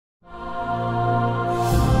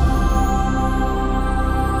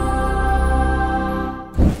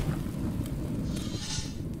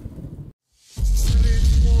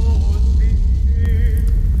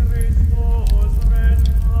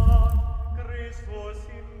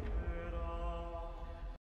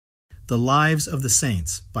The Lives of the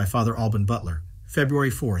Saints by Father Alban Butler,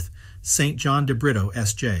 February 4th, St. John de Britto,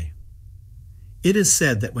 S.J. It is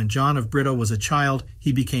said that when John of Britto was a child,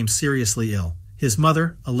 he became seriously ill. His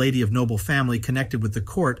mother, a lady of noble family connected with the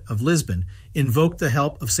court of Lisbon, invoked the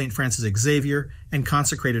help of St. Francis Xavier and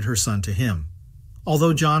consecrated her son to him.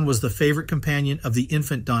 Although John was the favorite companion of the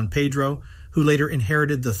infant Don Pedro, who later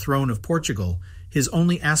inherited the throne of Portugal, his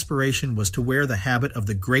only aspiration was to wear the habit of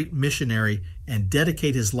the great missionary and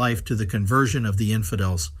dedicate his life to the conversion of the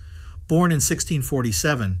infidels. Born in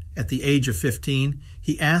 1647, at the age of 15,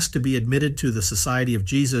 he asked to be admitted to the Society of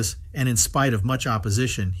Jesus, and in spite of much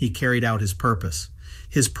opposition, he carried out his purpose.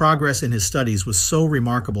 His progress in his studies was so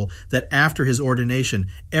remarkable that after his ordination,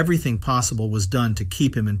 everything possible was done to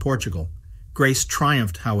keep him in Portugal. Grace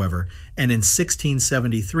triumphed, however, and in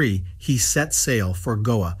 1673 he set sail for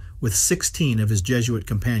Goa with 16 of his Jesuit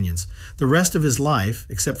companions. The rest of his life,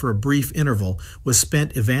 except for a brief interval, was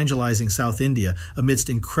spent evangelizing South India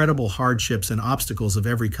amidst incredible hardships and obstacles of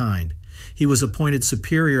every kind. He was appointed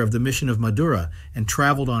superior of the mission of Madura and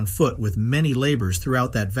traveled on foot with many labors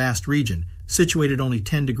throughout that vast region, situated only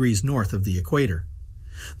 10 degrees north of the equator.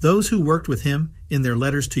 Those who worked with him in their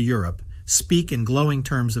letters to Europe speak in glowing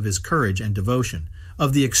terms of his courage and devotion,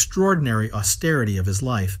 of the extraordinary austerity of his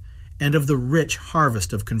life, and of the rich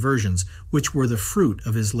harvest of conversions which were the fruit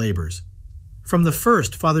of his labors. From the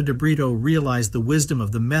first, Father de Britto realized the wisdom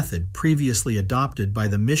of the method previously adopted by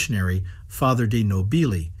the missionary Father de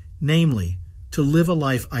Nobili, namely, to live a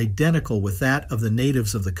life identical with that of the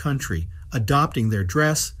natives of the country, adopting their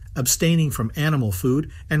dress, abstaining from animal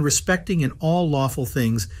food, and respecting in all lawful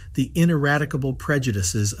things the ineradicable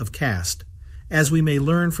prejudices of caste. As we may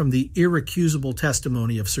learn from the irrecusable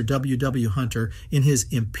testimony of Sir W. W. Hunter in his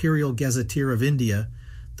Imperial Gazetteer of India,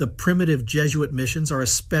 the primitive Jesuit missions are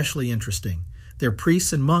especially interesting. Their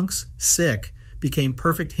priests and monks, Sikh, became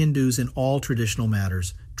perfect Hindus in all traditional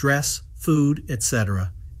matters, dress, food,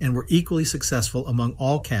 etc., and were equally successful among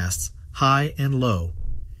all castes, high and low.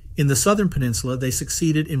 In the southern peninsula, they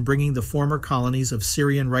succeeded in bringing the former colonies of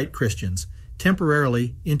Syrian Rite Christians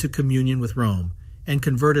temporarily into communion with Rome, and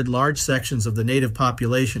converted large sections of the native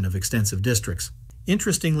population of extensive districts.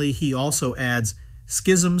 Interestingly, he also adds,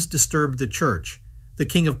 schisms disturbed the Church. The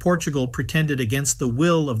King of Portugal pretended against the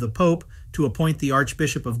will of the Pope to appoint the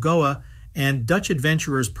Archbishop of Goa, and Dutch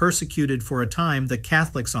adventurers persecuted for a time the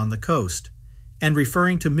Catholics on the coast. And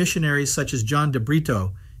referring to missionaries such as John de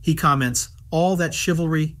Britto, he comments, all that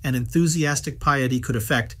chivalry and enthusiastic piety could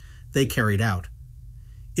effect, they carried out.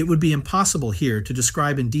 It would be impossible here to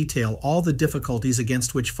describe in detail all the difficulties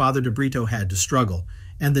against which Father de Britto had to struggle,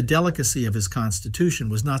 and the delicacy of his constitution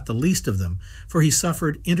was not the least of them, for he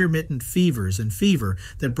suffered intermittent fevers and fever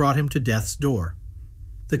that brought him to death's door.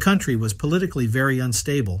 The country was politically very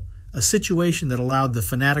unstable, a situation that allowed the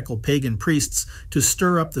fanatical pagan priests to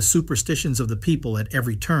stir up the superstitions of the people at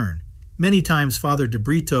every turn. Many times Father de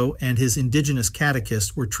Britto and his indigenous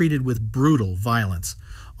catechists were treated with brutal violence.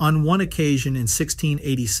 On one occasion in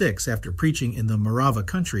 1686, after preaching in the Morava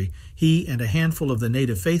country, he and a handful of the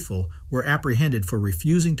native faithful were apprehended for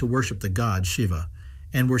refusing to worship the god Shiva,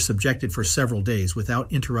 and were subjected for several days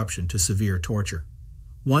without interruption to severe torture.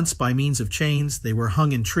 Once, by means of chains, they were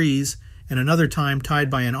hung in trees, and another time tied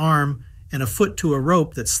by an arm and a foot to a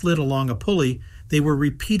rope that slid along a pulley, they were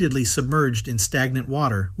repeatedly submerged in stagnant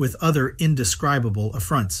water with other indescribable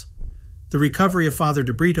affronts. The recovery of Father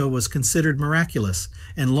de Britto was considered miraculous,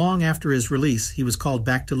 and long after his release he was called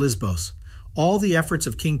back to Lesbos. All the efforts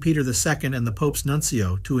of King Peter II and the Pope's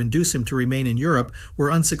nuncio to induce him to remain in Europe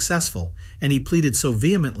were unsuccessful, and he pleaded so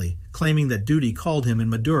vehemently, claiming that duty called him in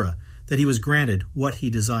Madura, that he was granted what he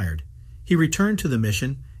desired. He returned to the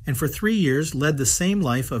mission, and for 3 years led the same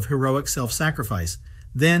life of heroic self-sacrifice.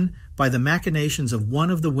 Then, by the machinations of one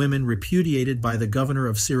of the women repudiated by the governor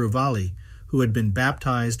of Siruvali, who had been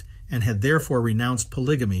baptized and had therefore renounced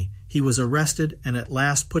polygamy, he was arrested and at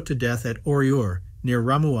last put to death at Oriur, near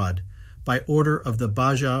Ramuad, by order of the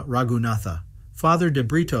Bhaja Raghunatha. Father de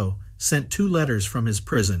Britto sent 2 letters from his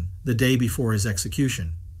prison the day before his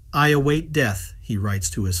execution. I await death, he writes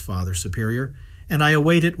to his Father Superior, and I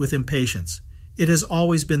await it with impatience. It has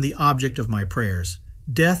always been the object of my prayers.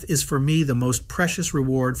 Death is for me the most precious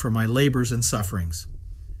reward for my labors and sufferings.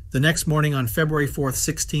 The next morning on February 4th,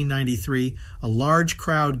 1693, a large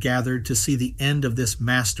crowd gathered to see the end of this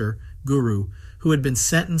master, guru, who had been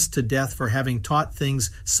sentenced to death for having taught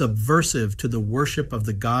things subversive to the worship of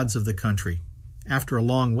the gods of the country. After a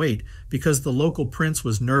long wait, because the local prince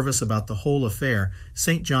was nervous about the whole affair,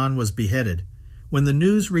 St. John was beheaded. When the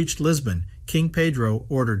news reached Lisbon, King Pedro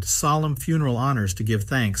ordered solemn funeral honors to give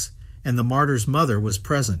thanks, and the martyr's mother was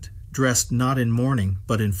present. dressed not in mourning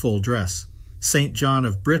but in full dress. St. John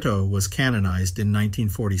of Britto was canonized in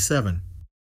 1947.